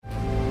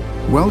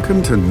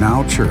Welcome to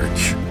Now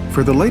Church.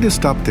 For the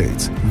latest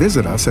updates,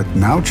 visit us at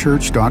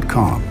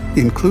nowchurch.com,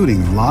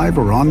 including live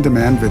or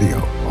on-demand video,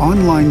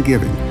 online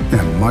giving,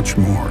 and much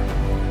more.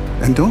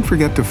 And don't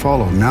forget to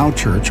follow Now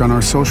Church on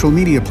our social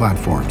media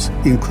platforms,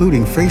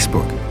 including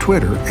Facebook,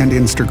 Twitter, and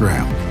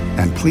Instagram.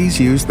 And please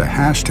use the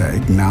hashtag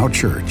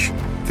NowChurch.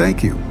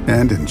 Thank you,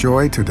 and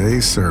enjoy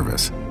today's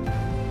service.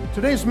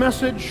 Today's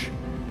message,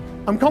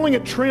 I'm calling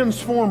it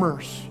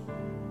Transformers.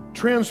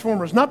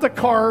 Transformers, not the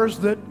cars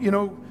that,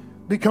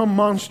 become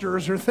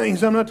monsters or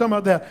things. I'm not talking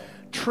about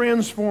that.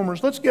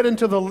 Transformers. Let's get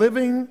into the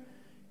living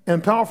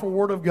and powerful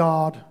Word of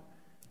God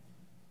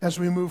as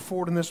we move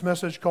forward in this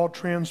message called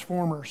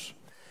Transformers.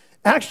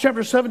 Acts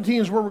chapter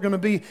 17 is where we're going to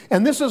be,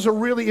 and this is a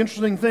really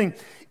interesting thing.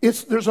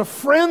 There's a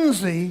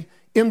frenzy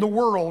in the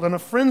world and a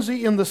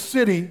frenzy in the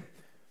city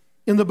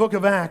in the book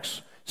of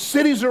Acts.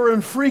 Cities are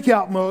in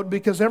freak-out mode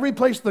because every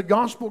place the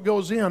gospel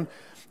goes in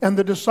and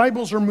the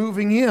disciples are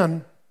moving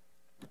in,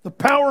 the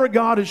power of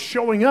God is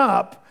showing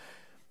up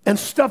and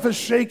stuff is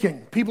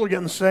shaking. People are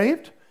getting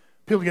saved.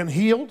 People are getting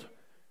healed.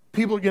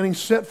 People are getting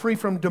set free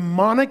from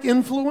demonic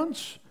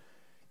influence.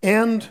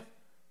 And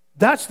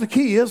that's the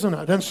key, isn't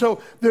it? And so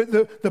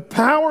the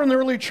power in the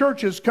early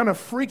church is kind of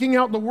freaking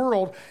out the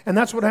world. And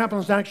that's what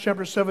happens in Acts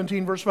chapter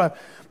 17, verse 5.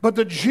 But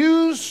the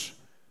Jews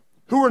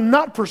who were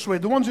not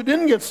persuaded, the ones who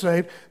didn't get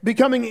saved,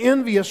 becoming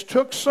envious,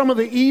 took some of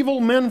the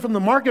evil men from the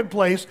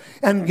marketplace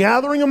and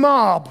gathering a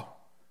mob.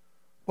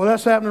 Well,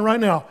 that's happening right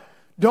now.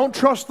 Don't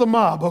trust the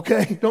mob,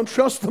 okay? Don't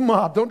trust the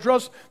mob. Don't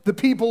trust the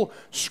people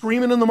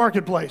screaming in the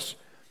marketplace.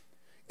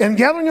 And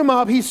gathering a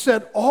mob, he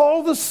set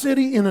all the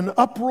city in an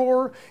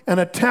uproar and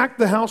attacked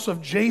the house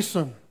of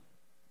Jason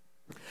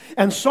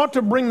and sought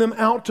to bring them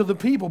out to the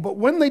people. But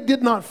when they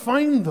did not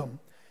find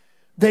them,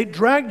 they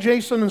dragged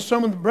Jason and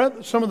some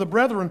of the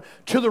brethren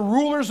to the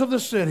rulers of the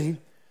city,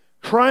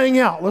 crying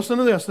out. Listen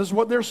to this. This is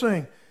what they're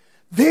saying.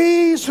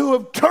 These who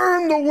have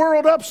turned the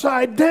world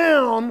upside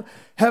down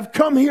have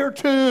come here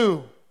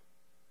too.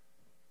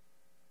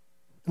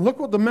 Look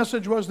what the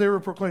message was they were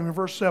proclaiming,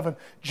 verse 7.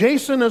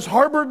 Jason has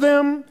harbored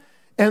them,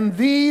 and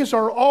these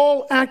are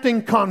all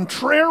acting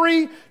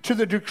contrary to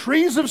the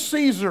decrees of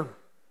Caesar.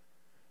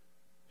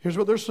 Here's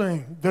what they're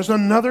saying. There's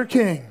another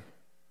king,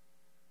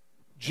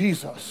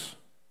 Jesus.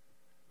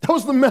 That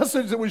was the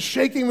message that was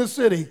shaking the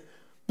city.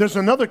 There's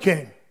another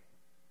king,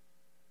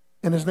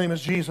 and his name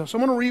is Jesus.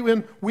 I'm going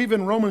to weave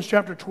in Romans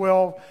chapter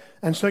 12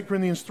 and 2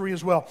 Corinthians 3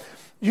 as well.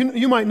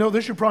 You might know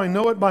this. You probably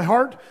know it by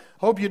heart.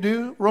 Hope you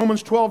do.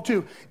 Romans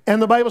 12:2.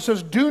 And the Bible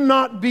says, do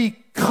not be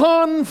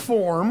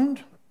conformed,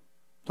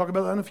 talk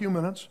about that in a few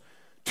minutes,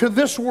 to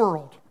this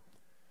world,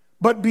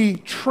 but be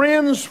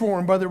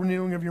transformed by the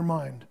renewing of your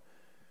mind,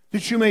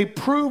 that you may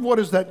prove what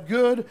is that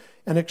good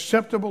and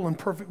acceptable and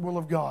perfect will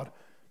of God.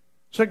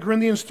 2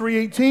 Corinthians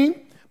 3:18.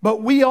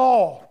 But we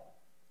all,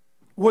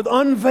 with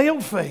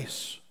unveiled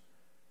face,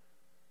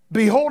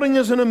 beholding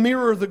as in a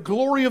mirror the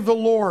glory of the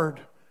Lord,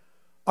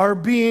 are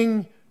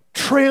being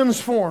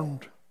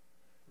transformed.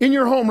 In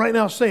your home right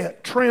now, say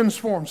it,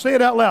 transformed. Say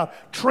it out loud,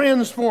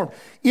 transformed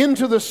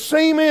into the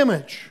same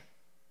image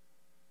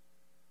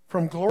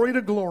from glory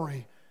to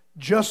glory,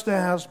 just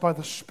as by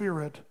the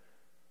Spirit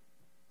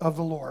of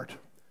the Lord.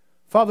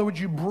 Father, would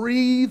you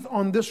breathe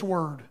on this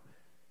word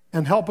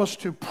and help us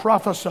to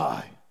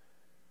prophesy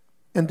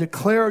and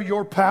declare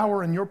your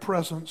power and your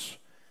presence.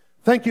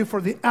 Thank you for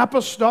the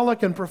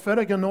apostolic and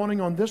prophetic anointing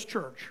on this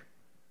church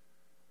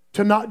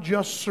to not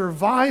just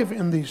survive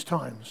in these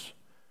times,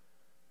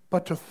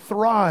 but to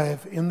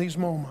thrive in these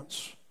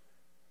moments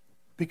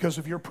because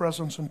of your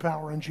presence and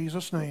power. In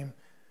Jesus' name,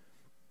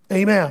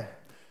 amen.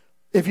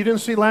 If you didn't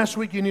see last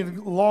week, you need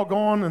to log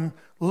on and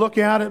look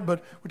at it,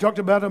 but we talked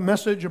about a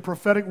message, a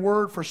prophetic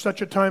word for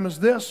such a time as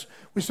this.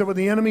 We said when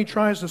the enemy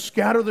tries to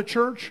scatter the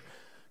church,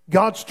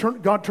 God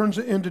turns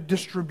it into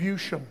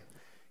distribution.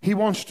 He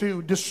wants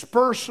to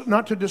disperse,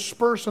 not to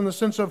disperse in the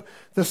sense of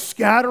the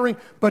scattering,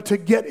 but to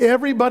get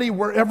everybody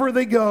wherever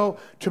they go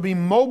to be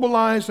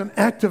mobilized and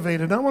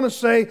activated. I want to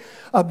say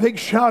a big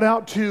shout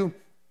out to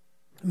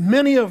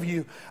many of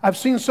you. I've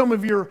seen some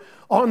of your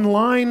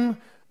online,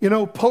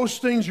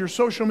 postings, your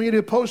social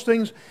media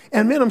postings,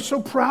 and man, I'm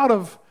so proud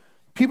of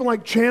people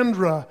like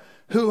Chandra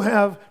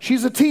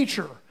she's a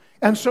teacher.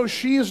 And so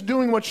she is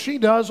doing what she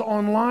does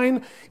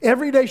online.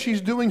 Every day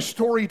she's doing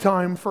story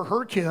time for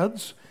her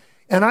kids.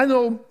 And I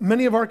know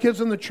many of our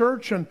kids in the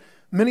church and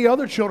many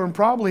other children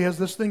probably, as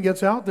this thing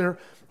gets out there,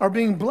 are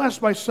being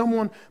blessed by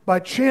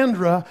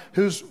Chandra,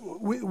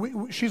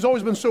 she's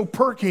always been so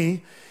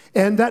perky,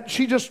 and that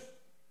she just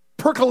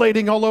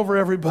percolating all over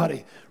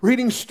everybody,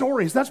 reading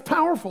stories. That's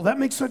powerful. That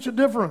makes such a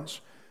difference.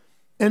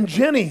 And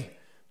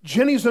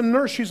Jenny's a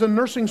nurse. She's a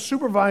nursing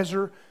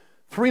supervisor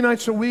 3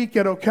 nights a week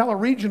at Ocala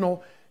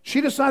Regional.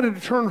 She decided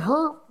to turn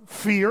her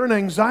fear and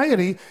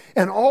anxiety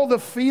and all the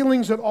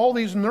feelings that all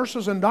these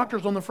nurses and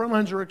doctors on the front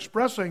lines are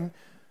expressing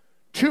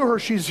to her.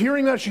 She's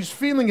hearing that. She's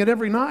feeling it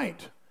every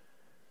night.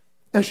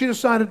 And she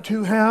decided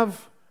to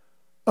have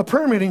a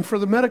prayer meeting for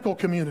the medical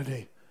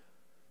community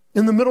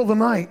in the middle of the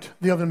night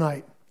the other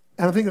night.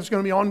 And I think it's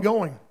going to be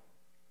ongoing.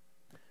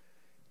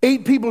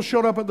 8 people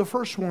showed up at the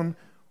first one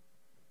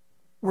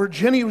where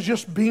Jenny was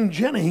just being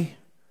Jenny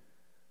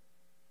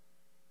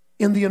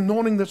in the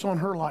anointing that's on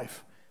her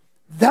life.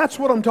 That's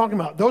what I'm talking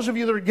about. Those of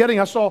you that are getting,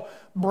 I saw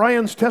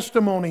Brian's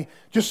testimony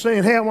just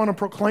saying, hey, I want to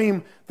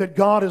proclaim that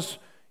God is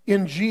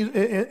in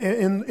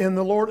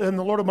the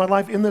Lord of my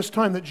life in this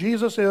time, that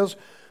Jesus is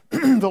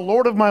the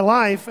Lord of my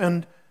life,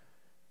 and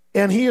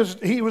he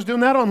was doing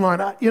that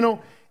online.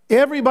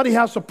 Everybody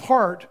has a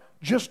part.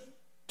 Just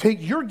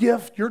take your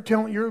gift, your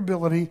talent, your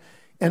ability,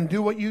 and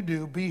do what you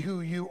do. Be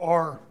who you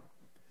are.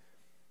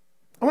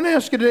 I want to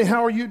ask you today,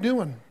 how are you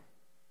doing?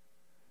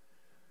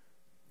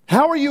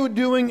 How are you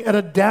doing at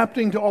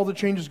adapting to all the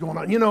changes going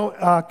on?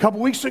 A couple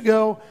weeks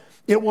ago,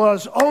 it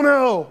was, oh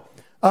no,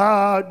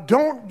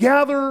 don't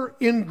gather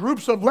in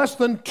groups of less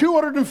than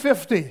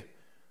 250.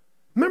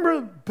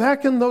 Remember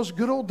back in those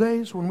good old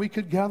days when we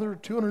could gather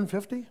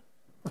 250?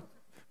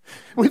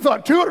 We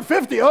thought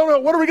 250, oh no,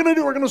 what are we going to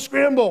do? We're going to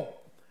scramble.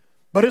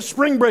 But it's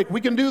spring break,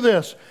 we can do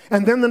this.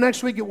 And then the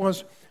next week it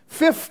was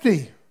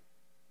 50.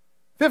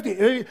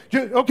 50.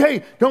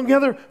 Okay, don't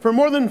gather for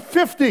more than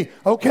 50.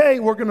 Okay,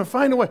 we're going to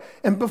find a way.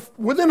 And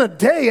within a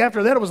day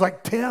after that, it was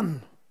like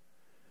 10.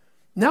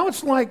 Now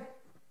it's like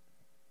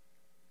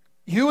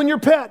you and your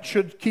pet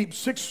should keep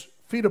 6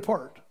 feet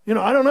apart.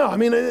 I don't know. I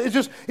mean,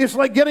 it's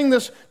like getting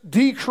this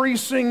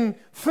decreasing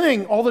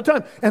thing all the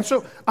time. And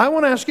so I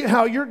want to ask you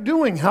how you're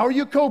doing. How are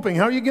you coping?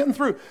 How are you getting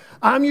through?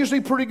 I'm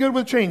usually pretty good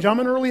with change. I'm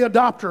an early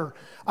adopter.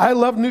 I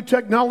love new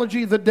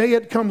technology the day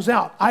it comes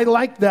out. I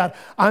like that.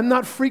 I'm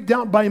not freaked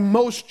out by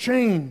most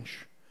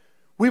change.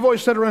 We've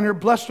always said around here,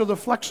 blessed are the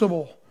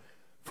flexible,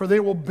 for they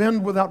will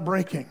bend without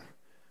breaking.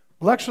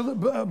 Blessed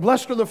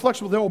are the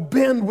flexible, they will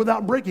bend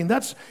without breaking.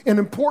 That's an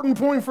important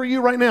point for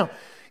you right now.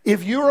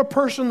 If you're a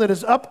person that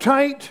is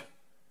uptight,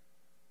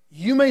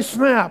 you may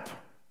snap.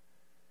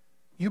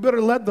 You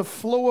better let the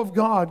flow of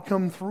God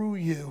come through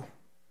you.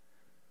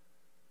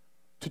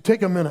 To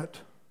take a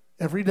minute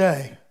every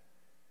day,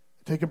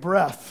 take a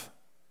breath,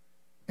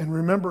 and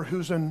remember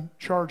who's in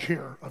charge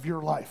here of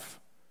your life.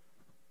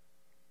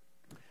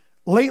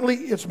 Lately,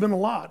 it's been a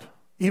lot,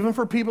 even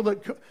for people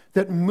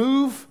that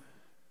move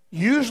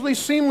usually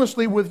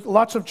seamlessly with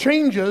lots of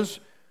changes.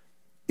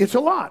 It's a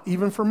lot,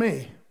 even for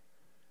me.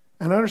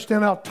 And I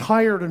understand how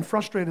tired and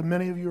frustrated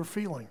many of you are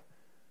feeling.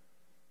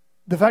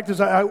 The fact is,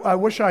 I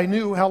wish I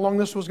knew how long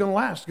this was going to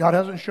last. God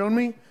hasn't shown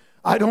me.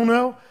 I don't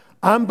know.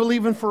 I'm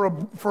believing for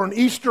an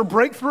Easter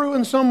breakthrough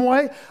in some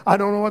way. I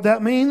don't know what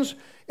that means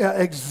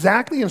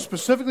exactly and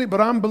specifically,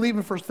 but I'm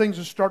believing for things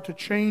to start to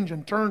change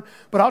and turn.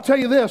 But I'll tell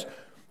you this,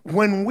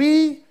 when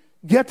we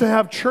get to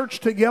have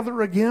church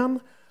together again,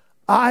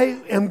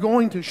 I am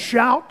going to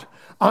shout.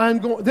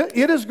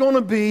 It is going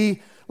to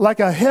be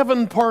like a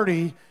heaven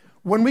party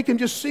when we can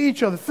just see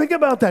each other. Think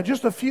about that.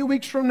 Just a few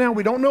weeks from now,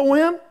 we don't know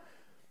when.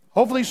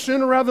 Hopefully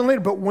sooner rather than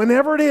later. But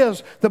whenever it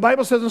is, the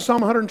Bible says in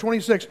Psalm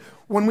 126,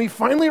 when we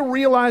finally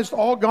realized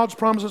all God's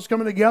promises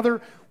coming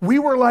together, we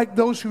were like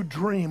those who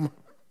dream.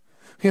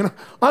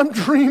 I'm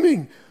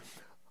dreaming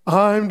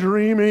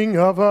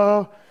of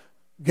a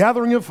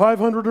gathering of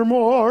 500 or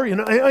more.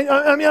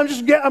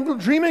 I'm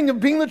dreaming of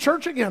being the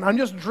church again. I'm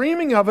just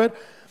dreaming of it.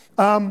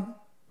 And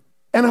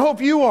I hope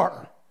you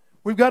are.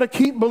 We've got to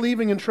keep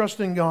believing and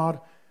trusting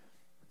God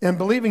and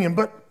believing Him.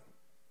 But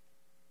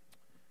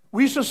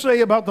we used to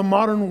say about the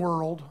modern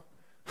world,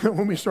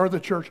 when we started the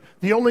church,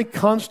 the only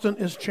constant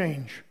is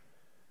change.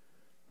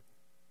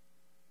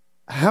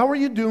 How are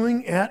you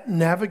doing at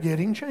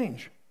navigating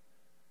change?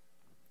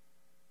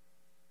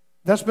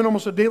 That's been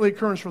almost a daily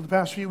occurrence for the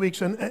past few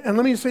weeks. And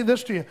let me say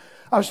this to you.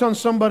 I was telling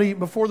somebody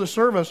before the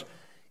service,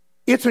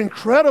 it's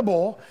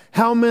incredible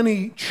how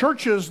many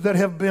churches that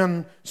have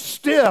been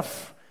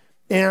stiff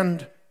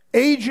and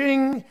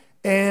aging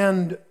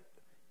and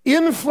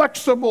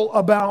inflexible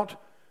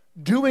about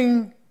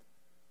doing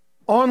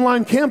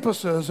online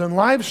campuses and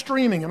live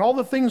streaming and all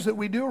the things that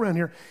we do around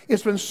here.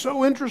 It's been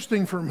so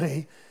interesting for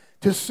me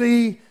to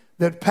see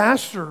that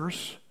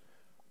pastors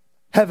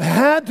have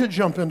had to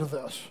jump into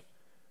this.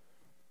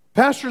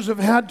 Pastors have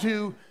had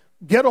to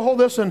get a hold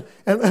of this. And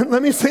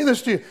let me say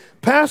this to you.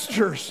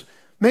 Pastors,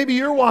 maybe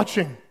you're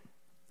watching.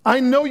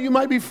 I know you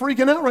might be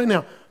freaking out right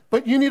now,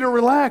 but you need to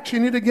relax. You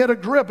need to get a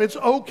grip. It's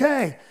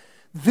okay.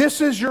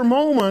 This is your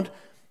moment.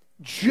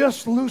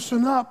 Just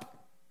loosen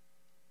up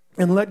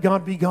and let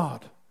God be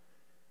God.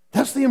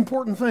 That's the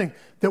important thing,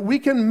 that we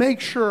can make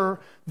sure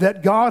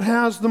that God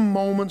has the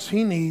moments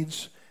He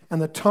needs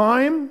and the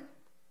time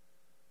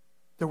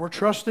that we're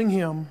trusting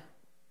Him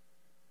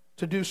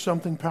to do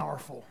something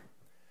powerful.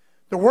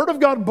 The Word of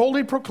God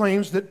boldly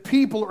proclaims that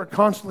people are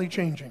constantly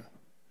changing.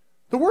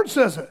 The Word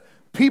says it.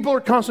 People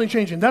are constantly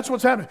changing. That's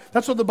what's happening.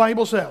 That's what the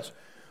Bible says.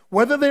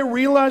 Whether they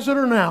realize it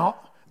or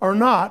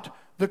not,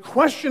 the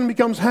question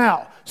becomes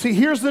how. See,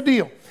 here's the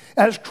deal.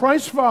 As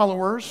Christ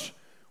followers,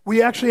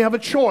 we actually have a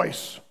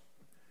choice.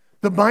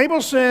 The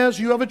Bible says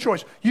you have a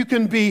choice. You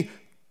can be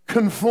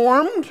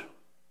conformed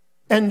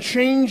and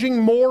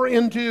changing more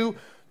into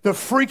the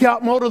freak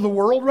out mode of the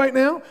world right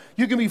now.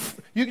 You can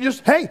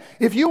just, hey,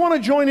 if you want to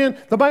join in,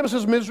 the Bible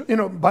says,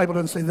 Bible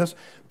doesn't say this.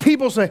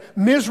 People say,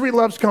 misery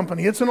loves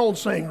company. It's an old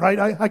saying, right?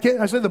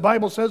 I say the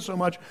Bible says so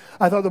much.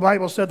 I thought the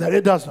Bible said that.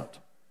 It doesn't.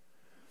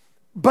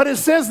 But it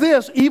says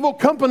this, evil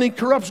company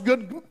corrupts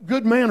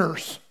good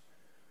manners,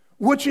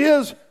 which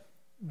is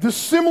the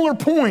similar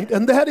point,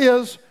 and that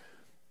is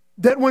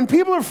that when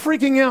people are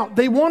freaking out,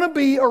 they want to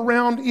be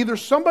around either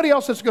somebody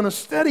else that's going to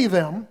steady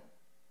them,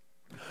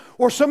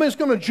 or somebody's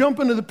going to jump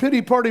into the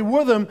pity party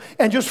with them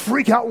and just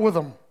freak out with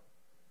them.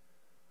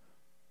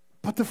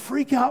 But the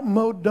freak out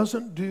mode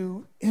doesn't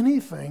do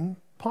anything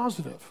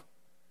positive.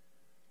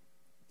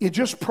 It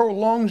just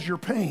prolongs your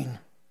pain.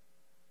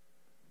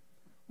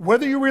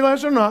 Whether you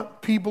realize it or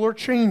not, people are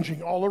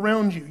changing all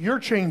around you. You're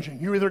changing.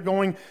 You're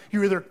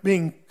either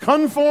being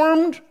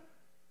conformed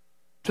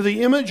to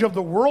the image of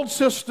the world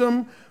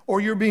system,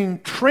 or you're being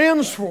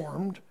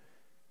transformed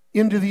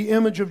into the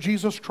image of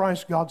Jesus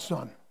Christ, God's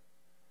Son.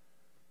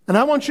 And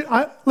I want you,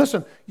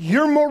 listen,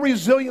 you're more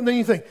resilient than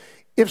you think.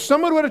 If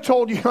somebody would have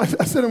told you, I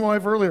said to my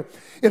wife earlier,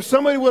 if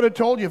somebody would have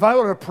told you, if I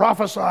would have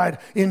prophesied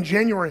in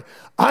January,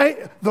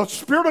 the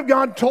Spirit of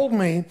God told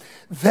me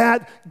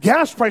that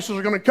gas prices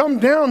are going to come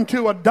down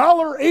to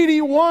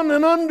 $1.81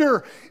 and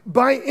under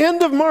by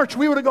end of March,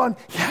 we would have gone,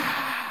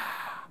 yeah.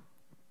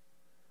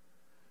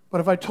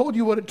 But if I told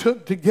you what it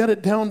took to get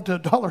it down to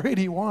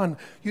 $1.81,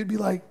 you'd be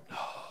like, no.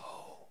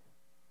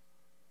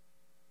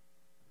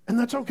 And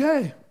that's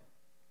okay.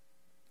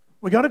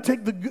 We got to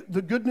take the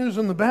good news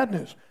and the bad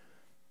news.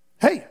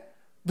 Hey,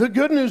 the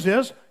good news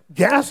is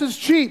gas is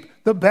cheap.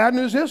 The bad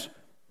news is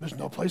there's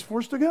no place for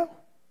us to go.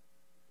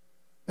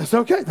 That's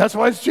okay. That's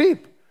why it's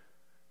cheap.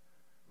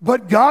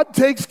 But God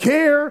takes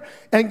care,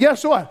 and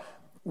guess what?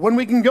 When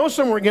we can go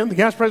somewhere again, the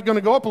gas price is going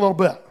to go up a little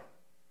bit.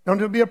 Don't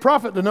have to be a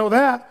prophet to know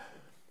that.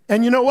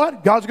 And you know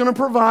what? God's going to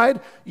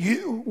provide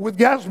you with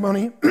gas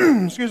money,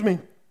 excuse me,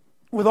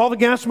 with all the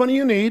gas money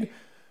you need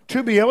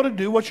to be able to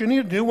do what you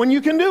need to do when you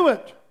can do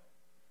it.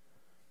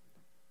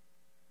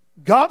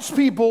 God's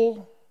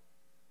people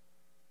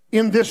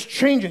in this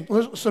changing,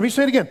 let me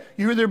say it again.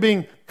 You're either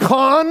being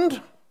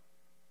conformed,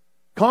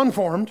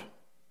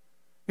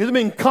 you're either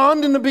being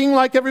conned into being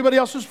like everybody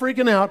else is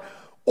freaking out,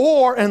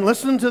 or, and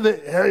listen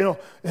to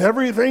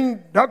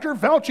everything Dr.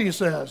 Fauci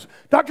says.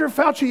 Dr.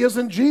 Fauci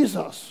isn't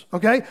Jesus,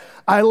 okay?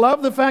 I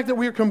love the fact that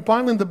we are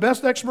compiling the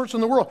best experts in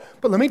the world.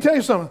 But let me tell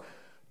you something.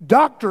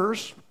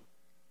 Doctors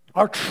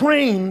are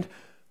trained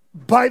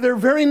by their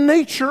very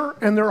nature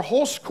and their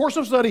whole course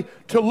of study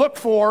to look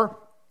for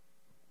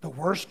the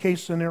worst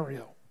case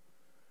scenario.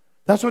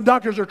 That's what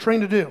doctors are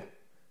trained to do.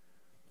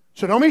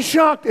 So don't be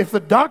shocked if the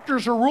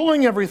doctors are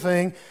ruling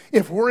everything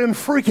if we're in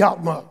freak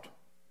out mode.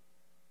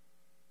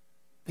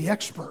 The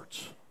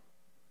experts.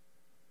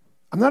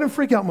 I'm not in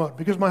freak out mode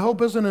because my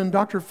hope isn't in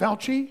Dr.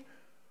 Fauci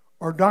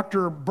or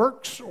Dr.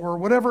 Birx or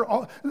whatever.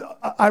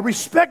 I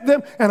respect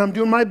them, and I'm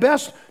doing my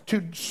best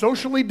to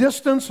socially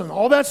distance and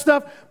all that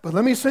stuff. But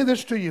let me say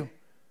this to you.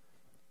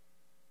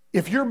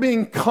 If you're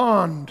being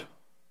conned,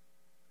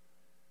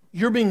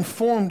 you're being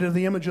formed into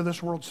the image of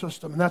this world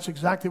system, and that's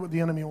exactly what the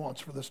enemy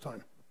wants for this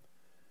time.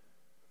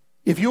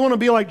 If you want to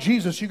be like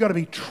Jesus, you've got to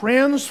be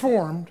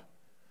transformed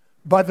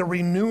by the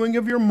renewing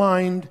of your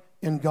mind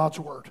in God's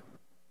Word.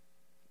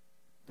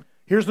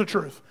 Here's the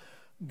truth.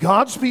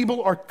 God's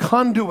people are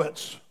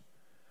conduits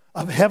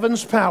of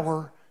heaven's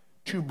power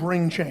to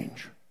bring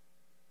change.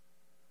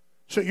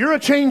 So you're a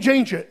change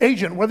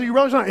agent, whether you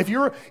realize it or not.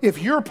 If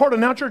you're a part of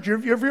Now Church,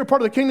 if you're a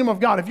part of the kingdom of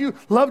God, if you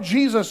love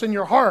Jesus in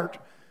your heart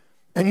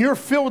and you're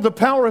filled with the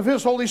power of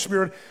His Holy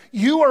Spirit,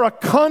 you are a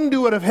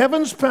conduit of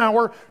heaven's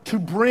power to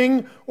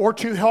bring or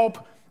to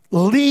help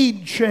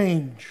lead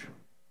change.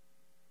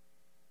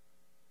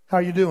 How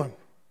are you doing?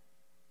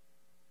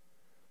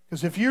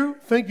 Because if you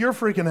think you're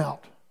freaking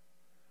out,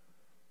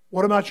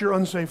 what about your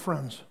unsafe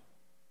friends?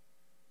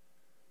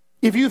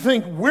 If you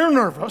think we're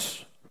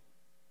nervous,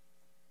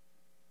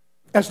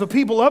 as the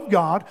people of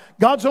God,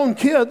 God's own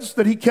kids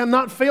that He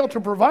cannot fail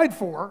to provide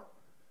for,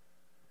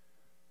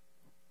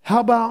 how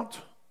about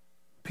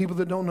people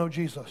that don't know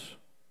Jesus?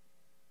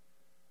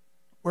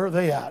 Where are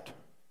they at?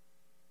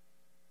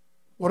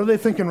 What are they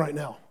thinking right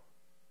now?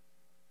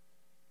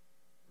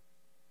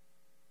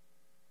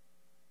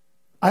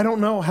 I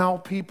don't know how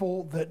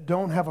people that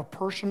don't have a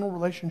personal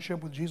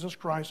relationship with Jesus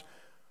Christ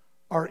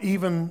are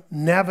even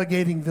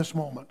navigating this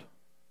moment.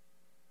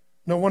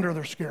 No wonder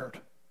they're scared.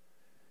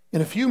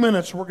 In a few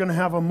minutes, we're going to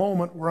have a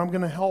moment where I'm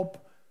going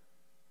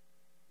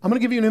to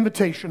give you an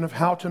invitation of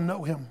how to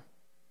know Him.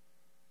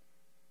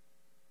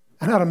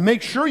 And how to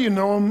make sure you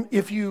know Him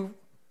if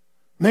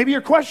maybe you're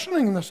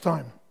questioning this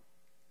time.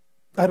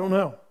 I don't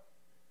know.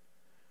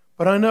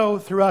 But I know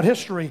throughout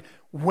history,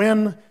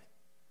 when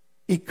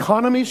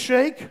economies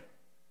shake,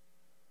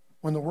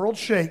 when the world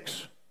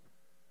shakes,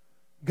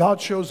 God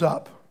shows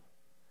up.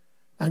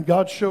 And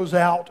God shows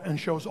out and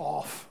shows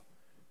off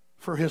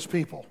for His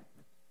people.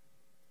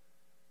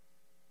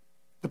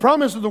 The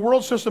problem is that the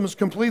world system is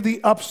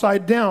completely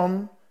upside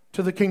down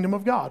to the kingdom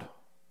of God.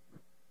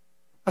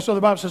 That's why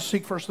the Bible says,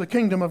 seek first the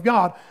kingdom of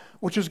God.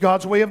 which is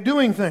God's way of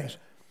doing things.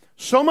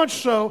 So much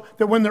so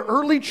that when the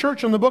early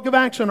church in the book of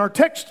Acts, in our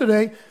text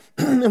today,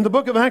 in the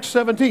book of Acts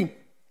 17,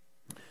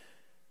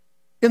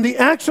 in the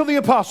Acts of the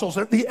Apostles,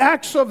 the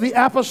Acts of the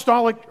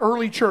apostolic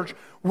early church,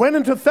 went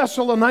into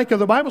Thessalonica.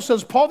 The Bible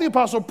says Paul the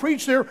Apostle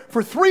preached there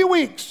for 3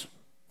 weeks.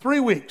 3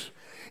 weeks.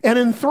 And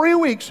in 3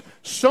 weeks,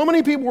 so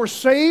many people were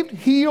saved,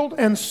 healed,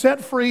 and set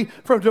free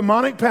from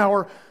demonic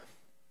power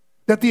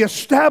that the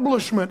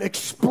establishment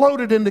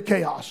exploded into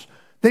chaos.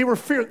 They were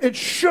feared. It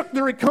shook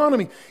their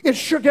economy. It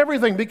shook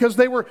everything because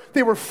they were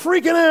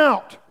freaking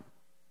out.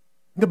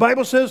 The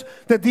Bible says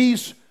that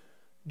these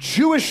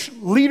Jewish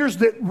leaders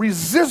that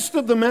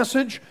resisted the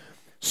message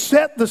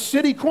set the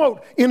city,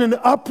 quote, in an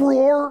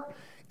uproar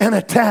and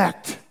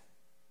attacked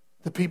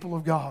the people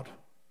of God.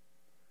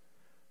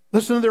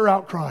 Listen to their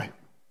outcry.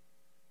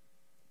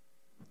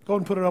 Go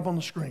ahead and put it up on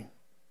the screen.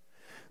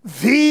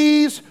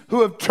 These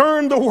who have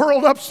turned the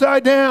world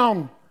upside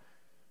down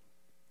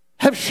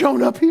have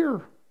shown up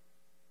here.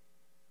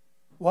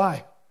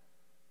 Why?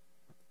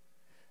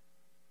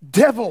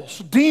 Devils,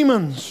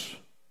 demons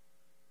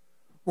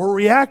were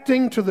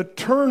reacting to the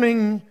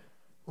turning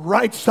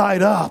right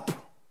side up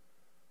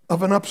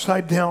of an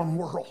upside down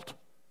world.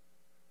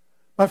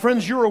 My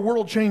friends, you're a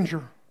world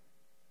changer.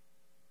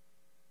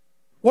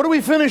 What do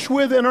we finish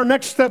with in our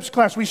Next Steps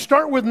class? We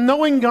start with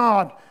knowing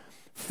God,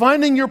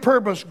 finding your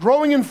purpose,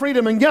 growing in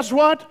freedom, and guess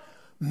what?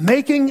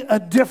 Making a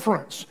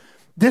difference.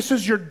 This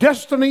is your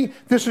destiny.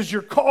 This is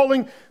your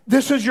calling.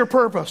 This is your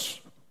purpose.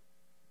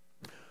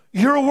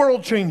 You're a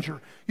world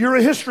changer. You're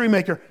a history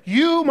maker.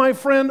 You, my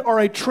friend, are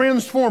a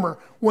transformer.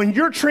 When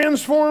you're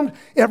transformed,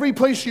 every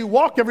place you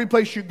walk, every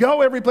place you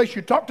go, every place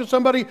you talk to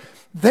somebody,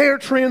 they're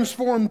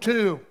transformed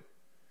too.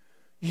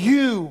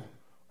 You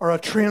are a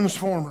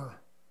transformer.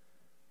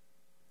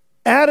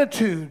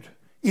 Attitude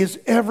is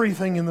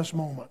everything in this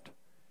moment.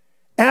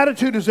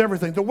 Attitude is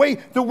everything. The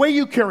way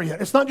you carry it.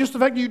 It's not just the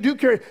fact that you do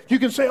carry it. You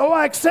can say, oh,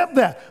 I accept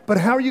that. But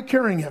how are you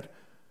carrying it?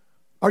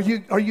 Are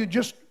you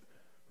just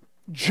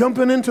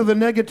jumping into the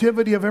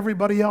negativity of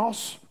everybody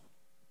else?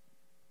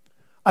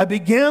 I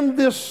began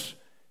this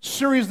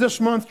series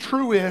this month,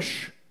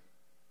 True-ish,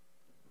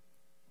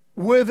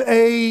 with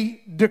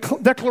a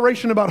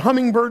declaration about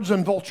hummingbirds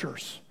and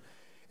vultures.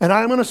 And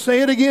I'm going to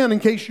say it again in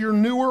case you're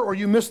newer or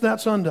you missed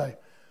that Sunday.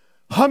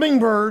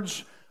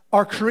 Hummingbirds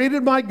are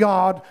created by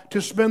God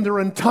to spend their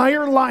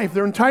entire life,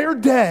 their entire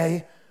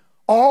day,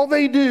 all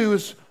they do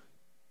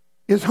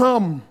is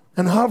hum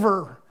and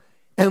hover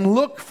and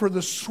look for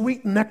the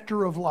sweet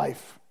nectar of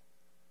life.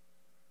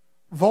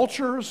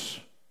 Vultures,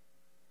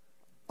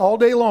 all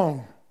day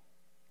long,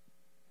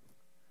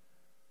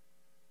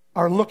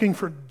 are looking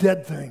for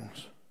dead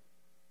things.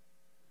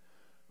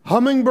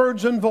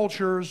 Hummingbirds and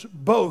vultures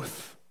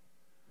both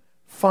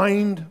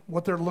find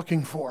what they're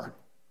looking for.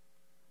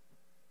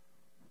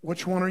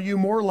 Which one are you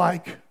more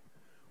like?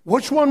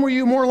 Which one were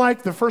you more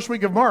like the first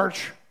week of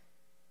March?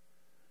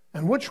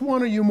 And which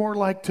one are you more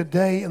like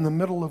today in the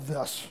middle of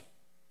this?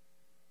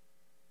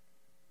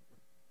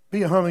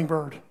 Be a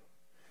hummingbird.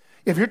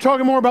 If you're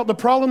talking more about the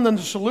problem than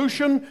the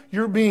solution,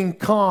 you're being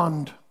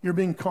conned. You're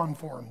being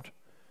conformed.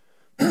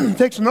 It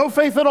takes no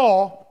faith at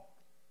all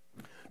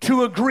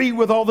to agree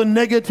with all the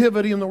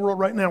negativity in the world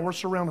right now. We're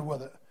surrounded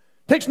with it.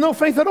 It takes no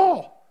faith at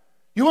all.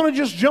 You want to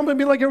just jump and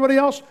be like everybody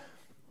else?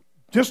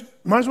 Just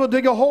might as well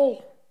dig a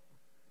hole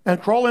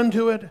and crawl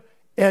into it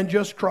and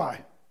just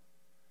cry.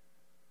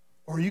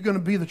 Or are you going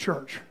to be the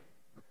church?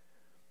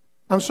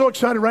 I'm so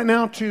excited right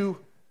now to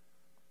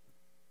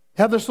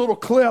have this little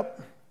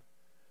clip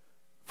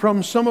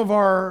from some of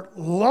our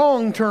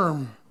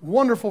long-term,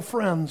 wonderful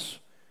friends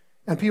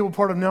and people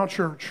part of Now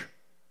Church.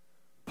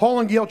 Paul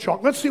and Gail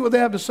Chalk. Let's see what they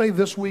have to say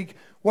this week,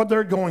 what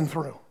they're going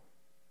through.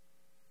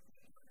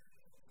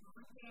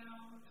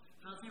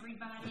 How's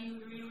everybody?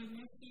 We really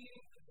miss you.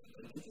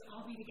 We should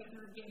all be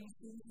together again as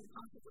soon as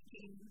possible.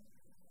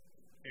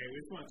 Hey, we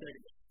just want to take a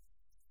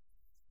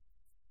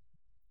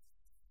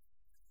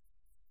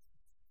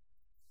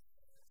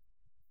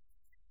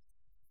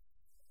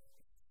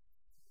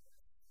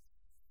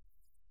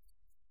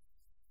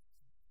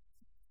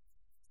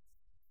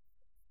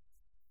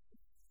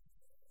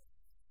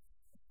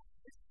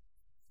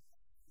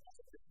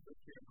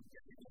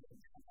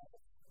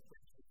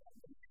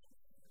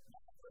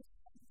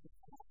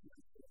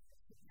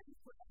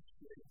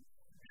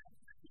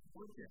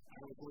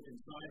I was working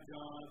side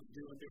jobs,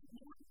 doing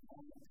different work.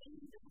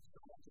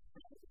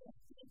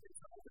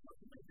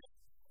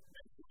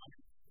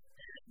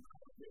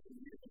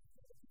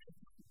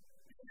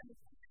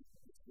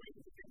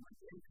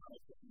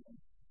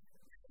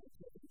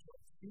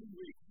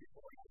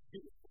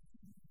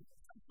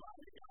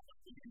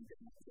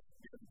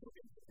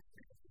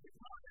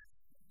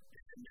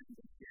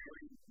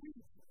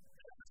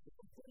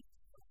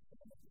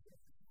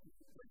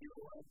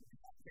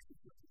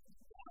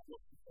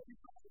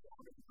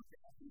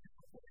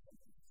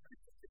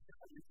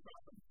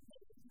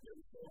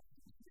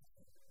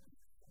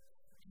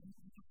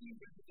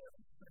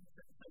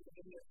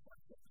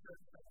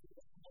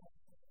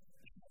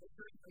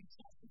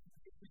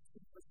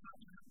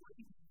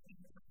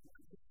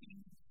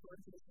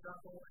 going through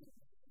struggle,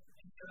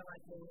 and feel like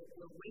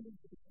we're waiting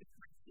for the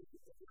different people,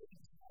 we're waiting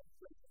to have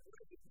what we feel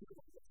like it's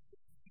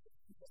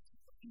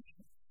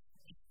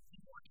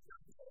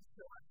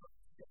so I hope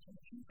that in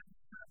the end,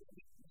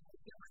 we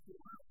feel like we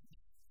want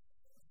to.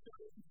 So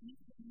if you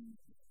can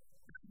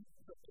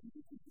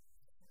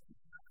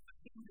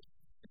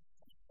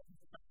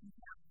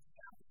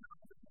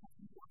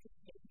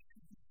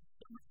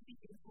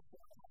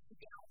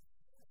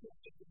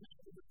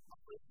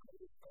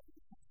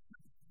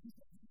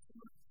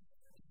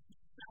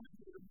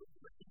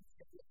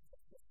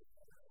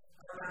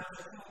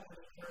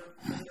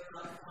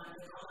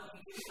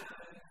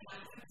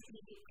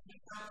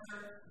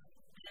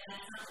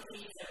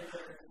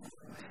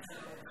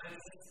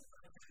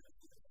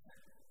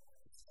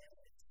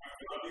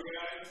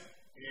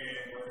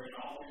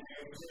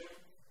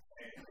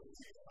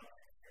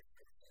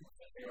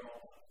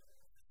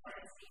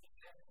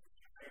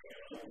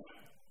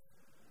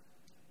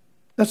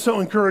That's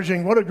so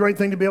encouraging. What a great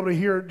thing to be able to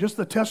hear just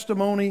the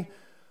testimony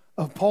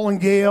of Paul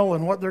and Gail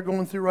and what they're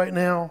going through right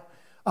now.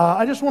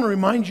 I just want to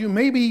remind you,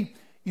 maybe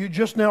you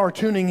just now are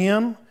tuning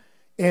in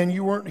and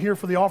you weren't here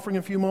for the offering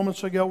a few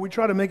moments ago. We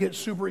try to make it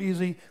super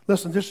easy.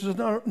 Listen, this is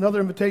another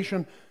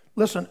invitation.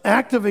 Listen,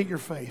 activate your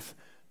faith.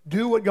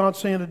 Do what God's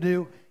saying to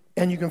do,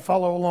 and you can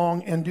follow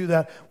along and do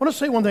that. I want to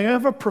say one thing. I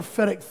have a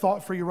prophetic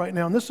thought for you right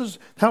now, and this is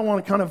how I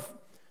want to kind of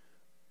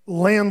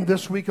land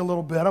this week a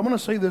little bit. I want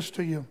to say this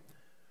to you.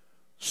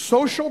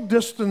 Social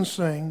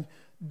distancing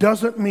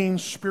doesn't mean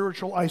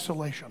spiritual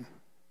isolation.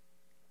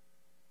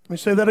 Let me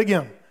say that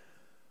again.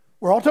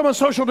 We're all talking about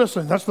social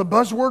distancing. That's the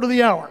buzzword of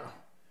the hour.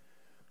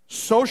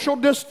 Social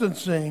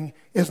distancing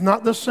is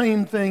not the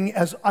same thing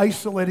as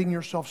isolating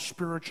yourself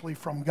spiritually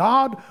from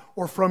God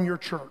or from your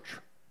church.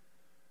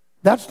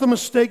 That's the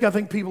mistake I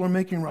think people are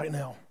making right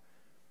now.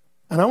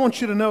 And I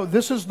want you to know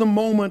this is the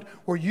moment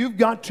where you've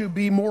got to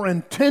be more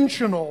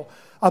intentional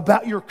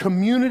about your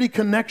community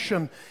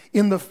connection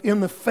in the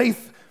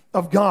faith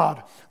of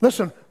God.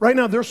 Listen, right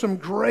now there's some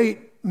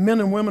great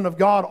men and women of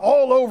God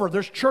all over.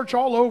 There's church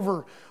all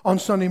over on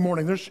Sunday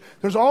morning.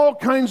 There's all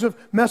kinds of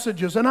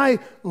messages. And I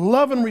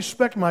love and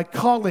respect my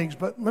colleagues.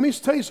 But let me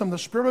tell you something. The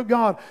Spirit of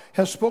God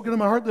has spoken to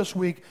my heart this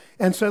week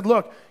and said,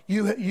 look,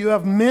 you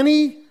have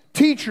many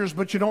teachers,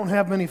 but you don't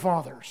have many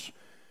fathers.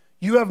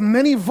 You have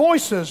many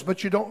voices,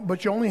 but you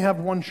only have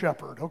one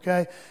shepherd,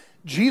 okay?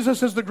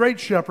 Jesus is the great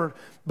shepherd.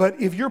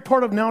 But if you're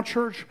part of Now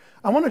Church,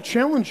 I want to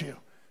challenge you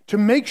to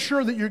make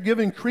sure that you're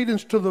giving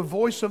credence to the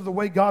voice of the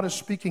way God is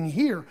speaking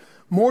here,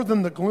 more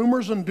than the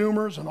gloomers and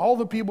doomers and all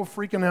the people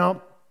freaking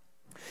out,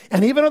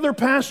 and even other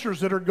pastors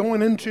that are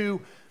going into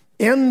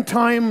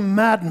end-time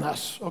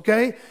madness,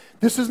 okay?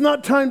 This is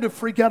not time to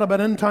freak out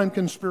about end-time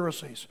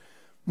conspiracies.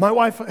 My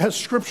wife has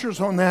scriptures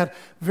on that,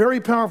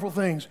 very powerful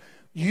things.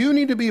 You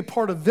need to be a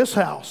part of this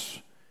house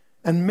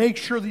and make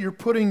sure that you're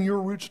putting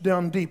your roots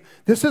down deep.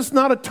 This is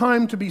not a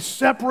time to be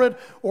separate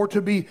or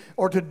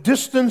to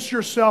distance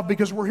yourself,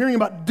 because we're hearing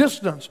about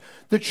distance.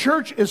 The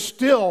church is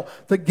still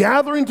the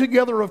gathering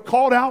together of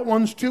called out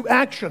ones to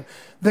action.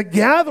 The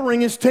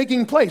gathering is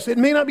taking place. It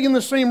may not be in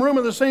the same room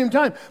at the same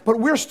time, but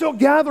we're still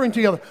gathering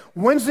together.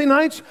 Wednesday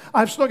nights,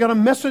 I've still got a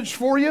message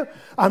for you.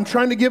 I'm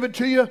trying to give it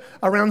to you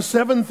around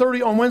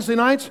 7:30 on Wednesday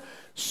nights.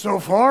 So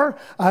far,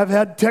 I've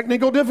had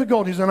technical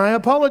difficulties, and I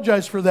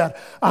apologize for that.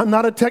 I'm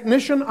not a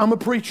technician, I'm a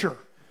preacher.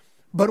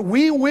 But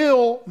we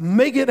will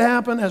make it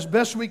happen as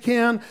best we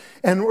can,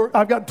 and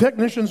I've got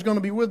technicians going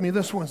to be with me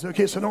this Wednesday.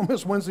 Okay, so don't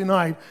miss Wednesday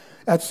night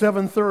at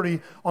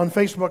 7:30 on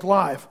Facebook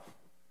Live.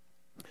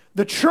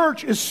 The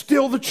church is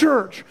still the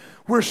church.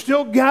 We're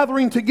still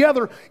gathering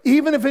together,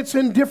 even if it's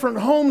in different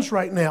homes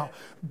right now.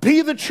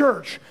 Be the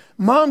church.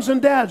 Moms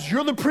and dads,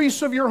 you're the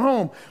priests of your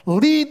home.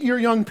 Lead your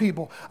young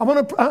people.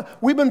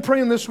 We've been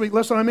praying this week.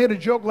 Listen, I made a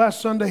joke last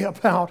Sunday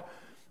about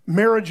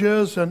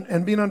marriages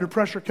and being under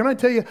pressure. Can I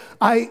tell you,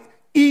 I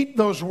eat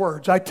those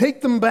words. I take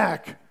them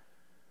back.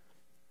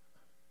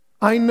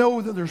 I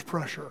know that there's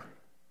pressure,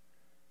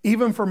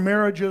 even for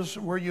marriages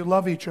where you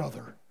love each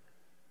other.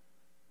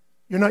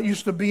 You're not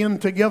used to being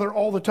together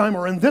all the time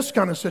or in this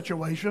kind of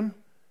situation.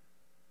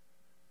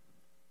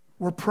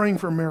 We're praying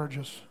for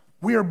marriages.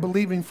 We are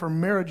believing for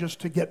marriages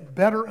to get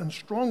better and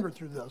stronger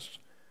through this.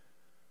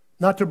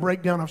 Not to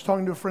break down. I was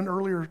talking to a friend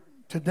earlier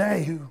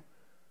today who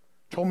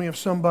told me of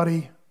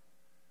somebody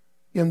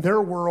in their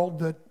world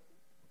that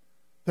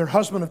their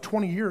husband of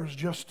 20 years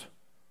just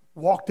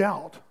walked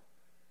out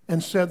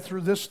and said,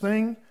 through this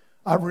thing,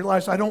 I've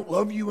realized I don't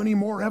love you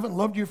anymore. I haven't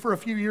loved you for a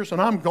few years, and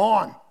I'm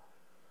gone.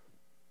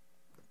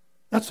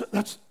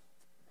 That's,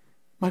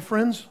 my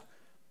friends,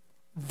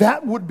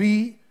 that would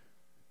be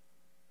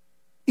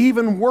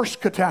even worse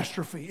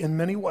catastrophe in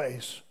many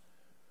ways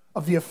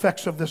of the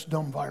effects of this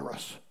dumb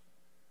virus.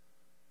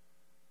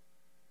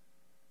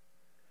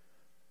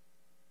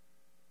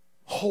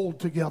 Hold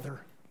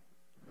together.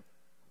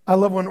 I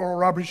love when Oral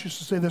Roberts used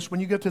to say this: when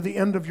you get to the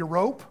end of your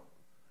rope,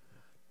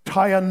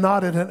 tie a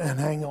knot in it and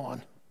hang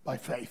on by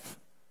faith.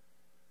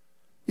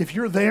 If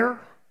you're there,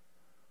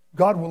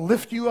 God will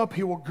lift you up.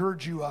 He will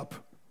gird you up.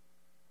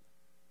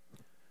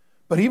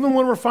 But even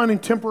when we're finding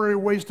temporary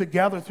ways to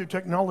gather through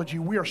technology,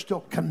 we are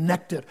still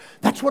connected.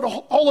 That's what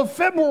all of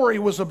February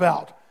was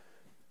about.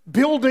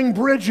 Building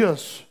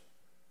bridges.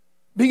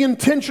 Being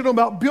intentional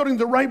about building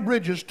the right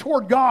bridges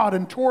toward God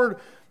and toward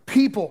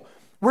people.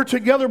 We're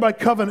together by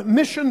covenant,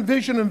 mission,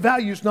 vision, and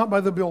values, not by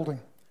the building.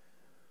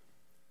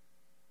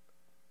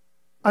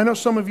 I know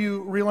some of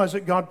you realize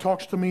that God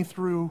talks to me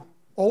through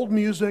old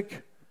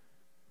music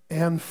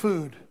and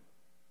food.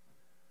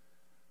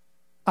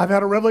 I've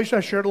had a revelation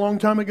I shared a long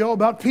time ago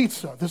about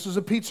pizza. This is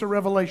a pizza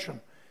revelation.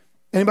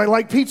 Anybody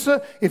like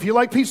pizza? If you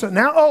like pizza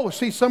now,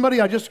 see somebody,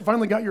 I just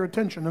finally got your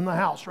attention in the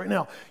house right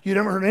now. You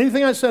never heard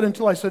anything I said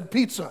until I said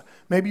pizza.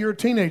 Maybe you're a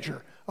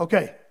teenager.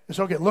 Okay, it's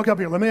okay. Look up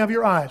here. Let me have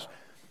your eyes.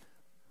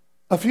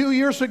 A few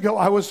years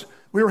ago,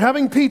 we were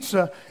having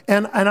pizza,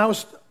 and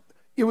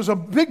it was a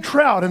big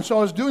crowd, and so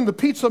I was doing the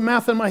pizza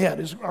math in my head.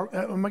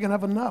 Am I going to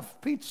have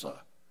enough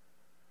pizza?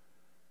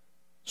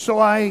 So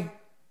I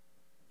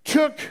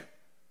took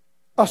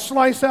a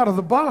slice out of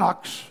the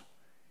box,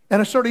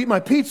 and I started eating my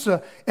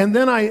pizza, and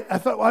then I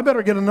thought, well, I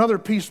better get another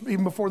piece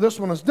even before this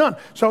one is done.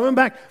 So I went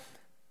back.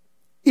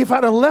 If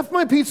I'd have left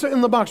my pizza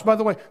in the box, by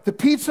the way, the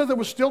pizza that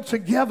was still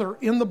together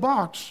in the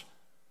box,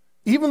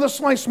 even the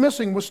slice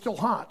missing, was still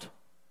hot.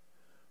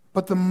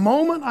 But the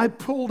moment I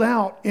pulled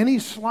out any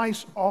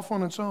slice off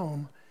on its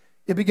own,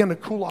 it began to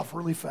cool off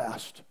really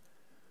fast.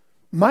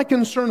 My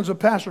concern as a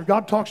pastor,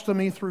 God talks to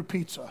me through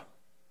pizza.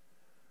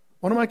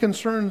 One of my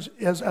concerns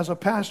as a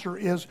pastor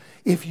is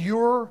if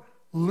you're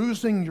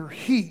losing your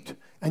heat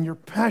and your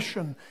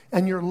passion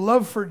and your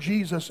love for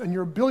Jesus and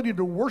your ability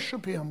to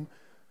worship Him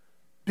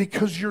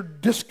because you're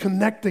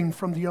disconnecting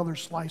from the other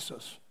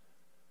slices.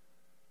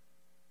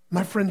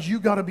 My friends,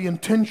 you got to be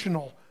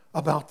intentional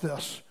about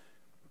this.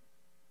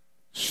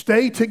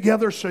 Stay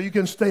together so you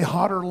can stay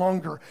hotter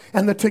longer.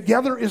 And the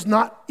together is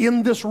not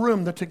in this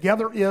room. The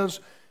together is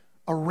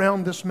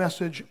around this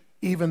message,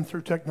 even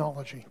through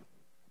technology.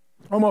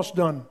 Almost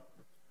done.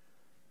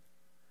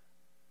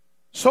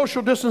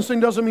 Social distancing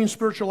doesn't mean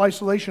spiritual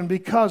isolation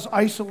because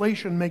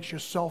isolation makes you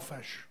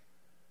selfish.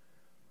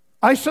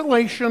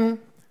 Isolation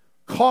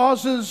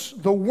causes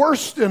the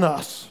worst in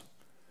us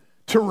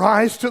to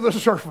rise to the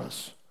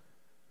surface.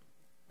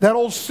 That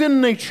old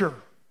sin nature,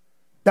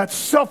 that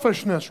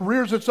selfishness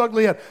rears its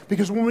ugly head.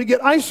 Because when we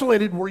get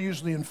isolated, we're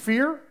usually in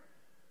fear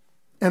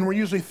and we're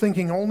usually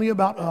thinking only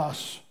about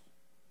us.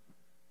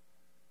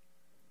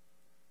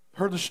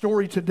 Heard the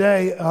story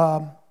today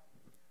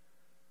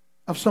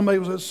of somebody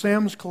who was at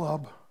Sam's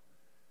Club,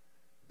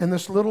 and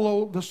this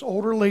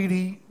older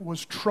lady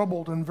was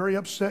troubled and very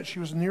upset. She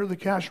was near the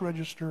cash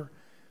register,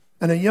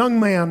 and a young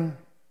man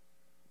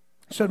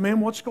said, "Ma'am,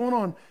 what's going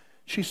on?"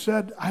 She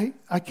said,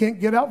 I can't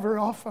get out very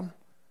often,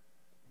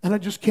 and I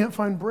just can't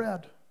find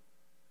bread."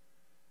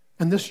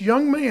 And this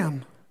young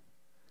man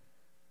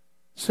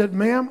said,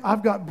 "Ma'am,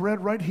 I've got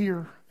bread right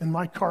here in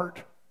my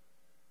cart.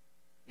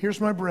 Here's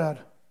my bread.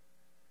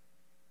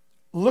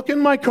 Look in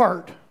my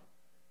cart.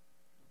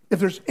 If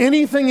there's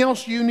anything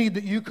else you need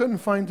that you couldn't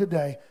find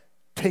today,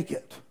 take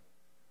it.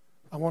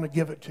 I want to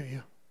give it to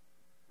you."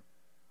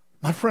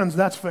 My friends,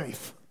 that's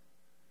faith.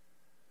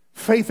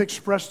 Faith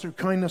expressed through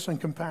kindness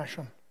and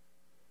compassion.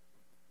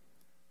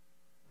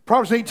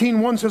 Proverbs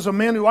 18:1 says, "A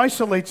man who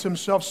isolates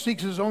himself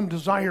seeks his own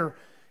desire.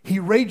 He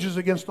rages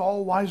against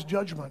all wise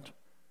judgment."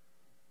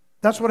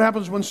 That's what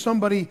happens when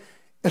somebody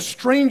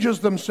estranges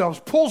themselves,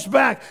 pulls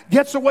back,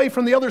 gets away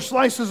from the other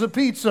slices of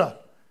pizza.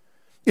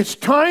 It's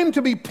time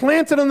to be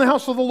planted in the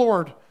house of the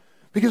Lord,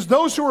 because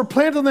those who are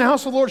planted in the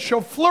house of the Lord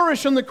shall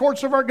flourish in the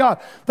courts of our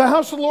God. The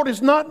house of the Lord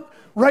is not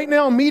right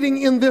now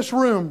meeting in this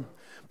room,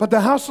 but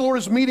the house of the Lord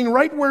is meeting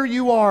right where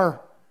you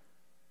are.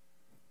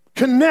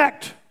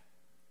 Connect.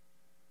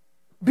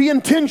 Be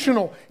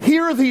intentional.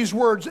 Hear these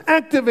words.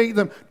 Activate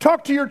them.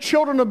 Talk to your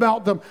children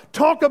about them.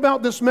 Talk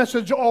about this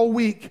message all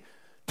week.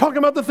 Talk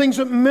about the things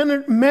that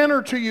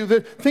matter to you, the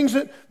things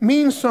that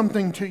mean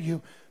something to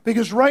you.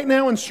 Because right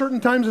now, in certain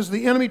times, as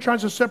the enemy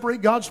tries to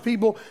separate God's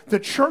people, the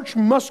church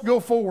must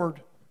go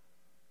forward.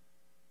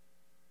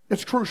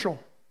 It's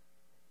crucial.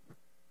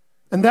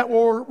 And that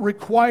will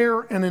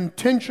require an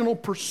intentional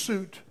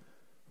pursuit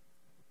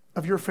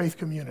of your faith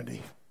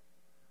community.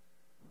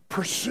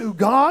 Pursue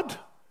God.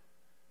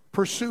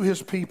 Pursue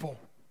His people.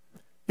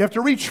 You have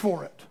to reach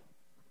for it.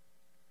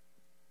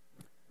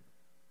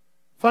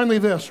 Finally,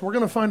 this. We're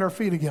going to find our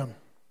feet again.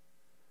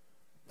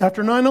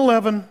 After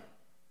 9/11,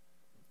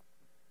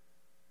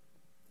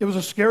 it was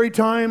a scary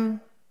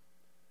time.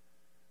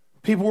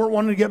 People weren't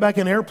wanting to get back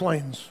in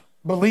airplanes,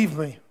 believe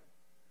me.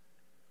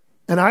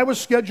 And I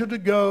was scheduled to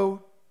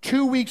go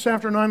 2 weeks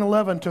after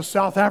 9/11 to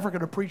South Africa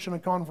to preach in a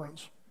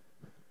conference.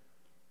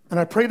 And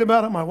I prayed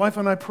about it. My wife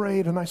and I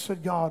prayed, and I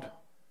said, "God,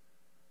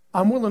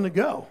 I'm willing to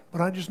go, but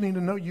I just need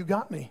to know you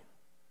got me."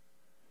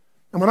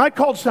 And when I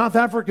called South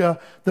Africa,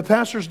 the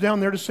pastors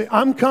down there to say,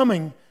 "I'm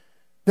coming,"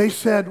 they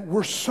said,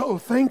 "We're so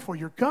thankful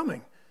you're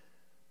coming."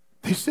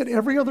 They said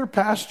every other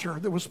pastor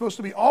that was supposed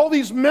to be, all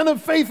these men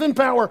of faith and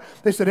power,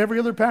 they said every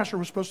other pastor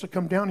was supposed to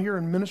come down here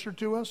and minister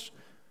to us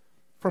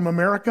from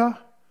America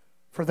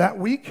for that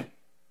week.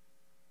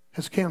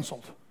 has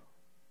canceled.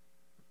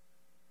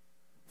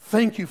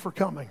 Thank you for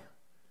coming.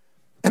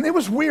 And it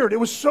was weird. It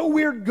was so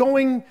weird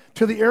going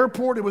to the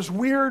airport. It was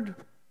weird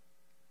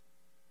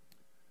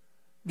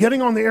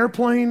getting on the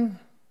airplane.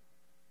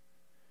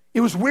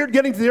 It was weird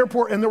getting to the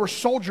airport and there were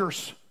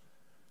soldiers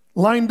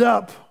lined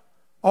up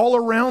all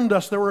around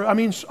us.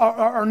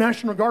 Our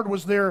National Guard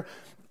was there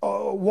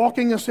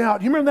walking us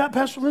out. You remember that,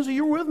 Pastor Lindsay?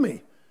 You were with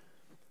me.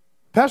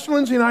 Pastor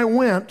Lindsay and I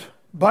went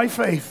by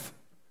faith,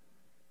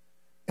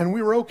 and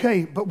we were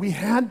okay, but we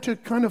had to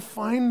kind of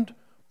find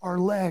our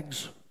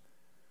legs,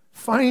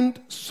 find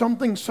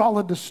something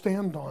solid to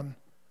stand on.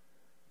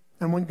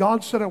 And when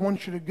God said, I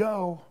want you to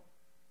go,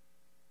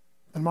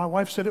 and my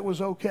wife said it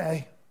was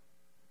okay,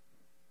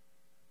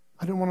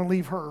 I didn't want to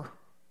leave her.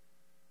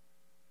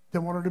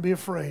 Didn't want her to be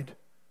afraid.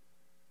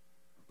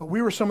 But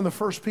we were some of the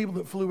first people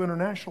that flew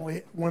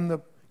internationally when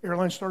the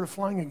airline started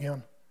flying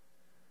again.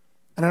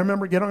 And I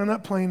remember getting on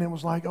that plane, and it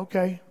was like,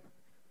 okay,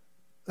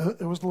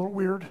 it was a little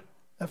weird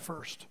at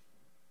first.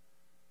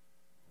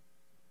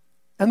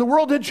 And the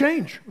world did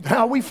change.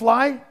 How we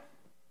fly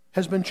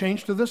has been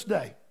changed to this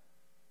day.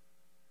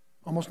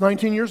 Almost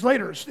 19 years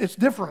later, it's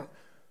different.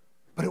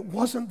 But it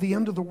wasn't the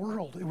end of the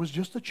world. It was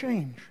just a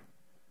change.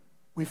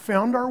 We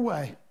found our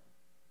way.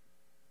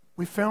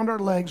 We found our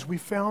legs. We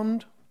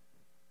found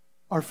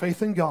our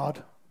faith in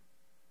God.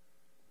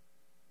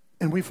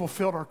 And we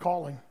fulfilled our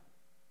calling.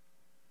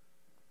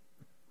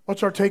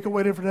 What's our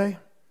takeaway today?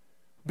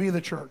 Be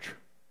the church.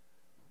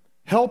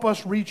 Help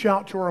us reach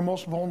out to our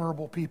most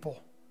vulnerable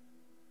people.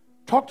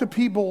 Talk to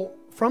people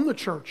from the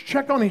church.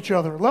 Check on each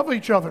other. Love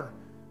each other.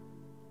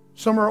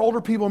 Some of our older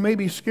people may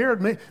be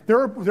scared.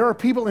 There are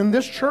people in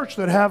this church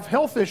that have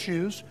health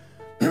issues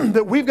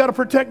that we've got to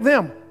protect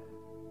them.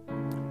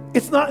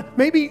 It's not,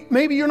 maybe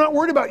you're not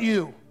worried about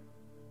you.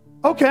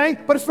 Okay,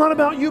 but it's not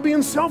about you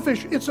being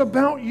selfish. It's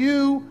about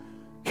you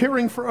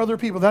caring for other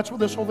people. That's what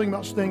this whole thing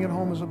about staying at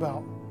home is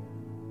about.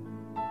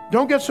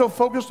 Don't get so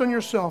focused on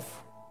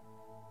yourself.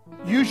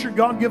 Use your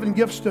God-given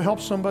gifts to help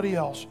somebody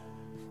else.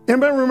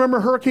 Anybody remember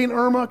Hurricane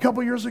Irma a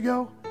couple years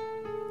ago?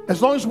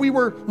 As long as we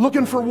were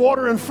looking for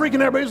water and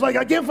freaking everybody's like,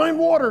 I can't find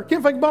water,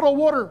 can't find bottled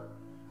water.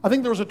 I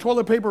think there was a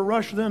toilet paper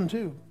rush then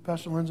too,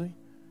 Pastor Lindsay.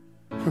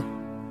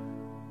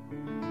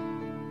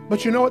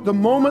 But you know what? The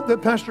moment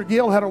that Pastor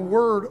Gail had a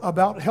word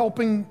about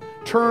helping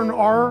turn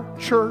our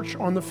church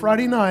on the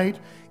Friday night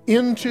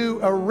into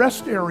a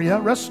rest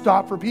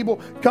stop for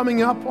people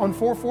coming up on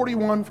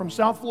 441 from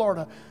South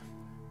Florida.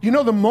 You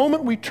know, the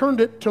moment we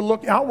turned it to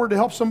look outward to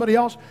help somebody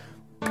else,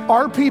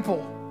 our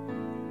people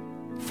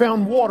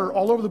found water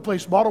all over the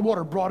place, bottled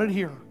water, brought it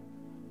here.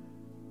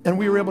 And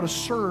we were able to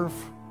serve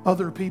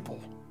other people.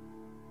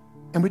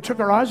 And we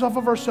took our eyes off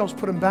of ourselves,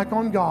 put them back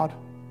on God.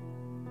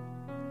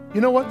 You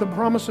know what the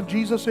promise of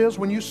Jesus is?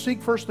 When you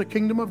seek first the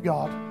kingdom of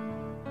God,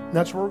 and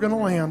that's where we're going to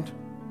land,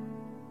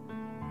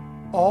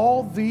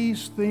 all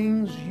these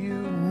things you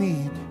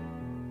need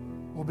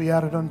will be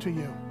added unto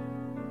you.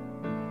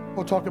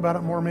 We'll talk about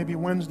it more maybe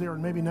Wednesday or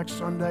maybe next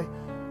Sunday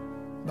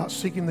about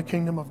seeking the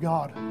kingdom of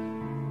God.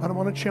 But I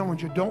want to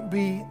challenge you. Don't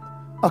be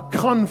a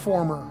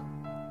conformer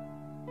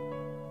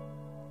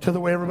to the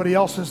way everybody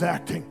else is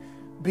acting.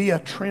 Be a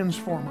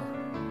transformer.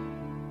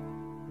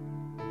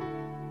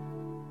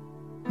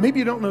 Maybe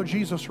you don't know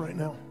Jesus right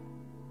now.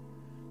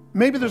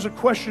 Maybe there's a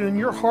question in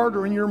your heart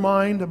or in your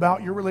mind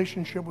about your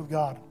relationship with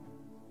God.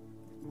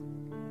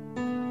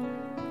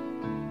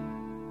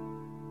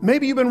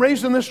 Maybe you've been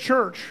raised in this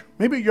church,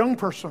 maybe a young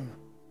person,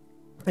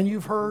 and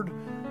you've heard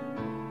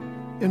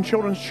in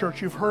children's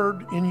church, you've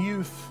heard in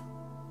youth.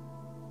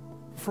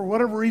 For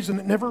whatever reason,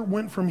 it never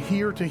went from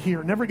here to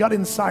here, never got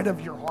inside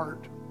of your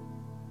heart.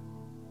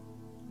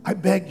 I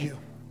beg you,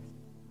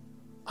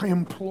 I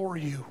implore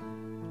you,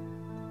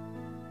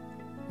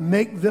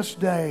 make this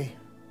day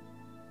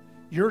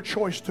your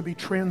choice to be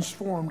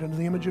transformed into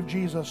the image of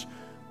Jesus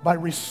by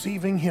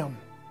receiving Him.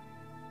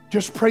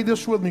 Just pray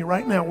this with me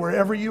right now,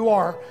 wherever you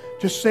are.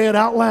 Just say it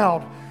out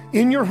loud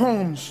in your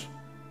homes.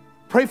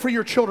 Pray for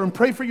your children.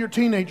 Pray for your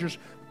teenagers.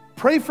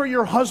 Pray for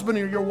your husband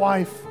or your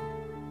wife.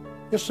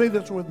 Just say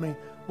this with me.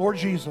 Lord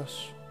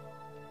Jesus,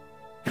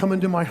 come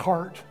into my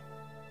heart.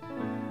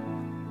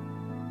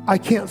 I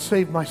can't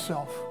save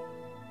myself,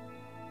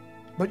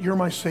 but you're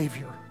my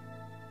Savior.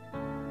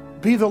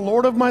 Be the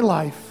Lord of my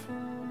life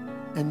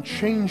and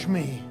change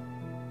me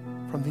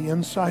from the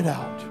inside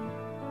out.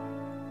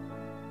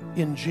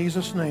 In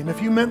Jesus' name.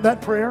 If you meant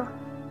that prayer,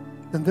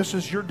 then this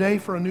is your day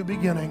for a new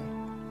beginning.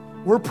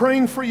 We're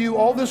praying for you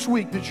all this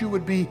week that you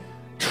would be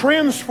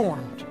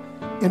transformed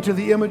into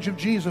the image of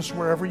Jesus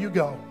wherever you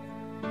go.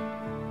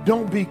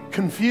 Don't be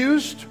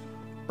confused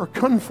or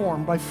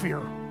conformed by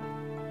fear.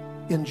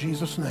 In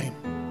Jesus' name,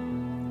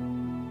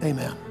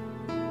 amen.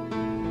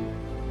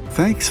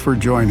 Thanks for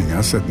joining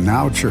us at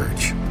Now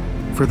Church.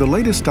 For the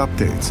latest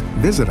updates,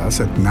 visit us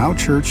at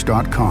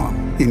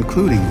nowchurch.com,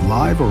 including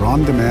live or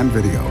on-demand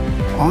video,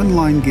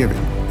 online giving,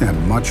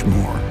 and much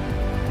more.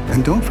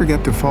 And don't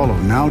forget to follow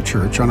Now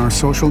Church on our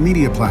social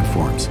media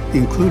platforms,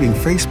 including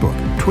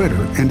Facebook,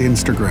 Twitter, and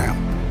Instagram.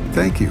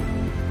 Thank you.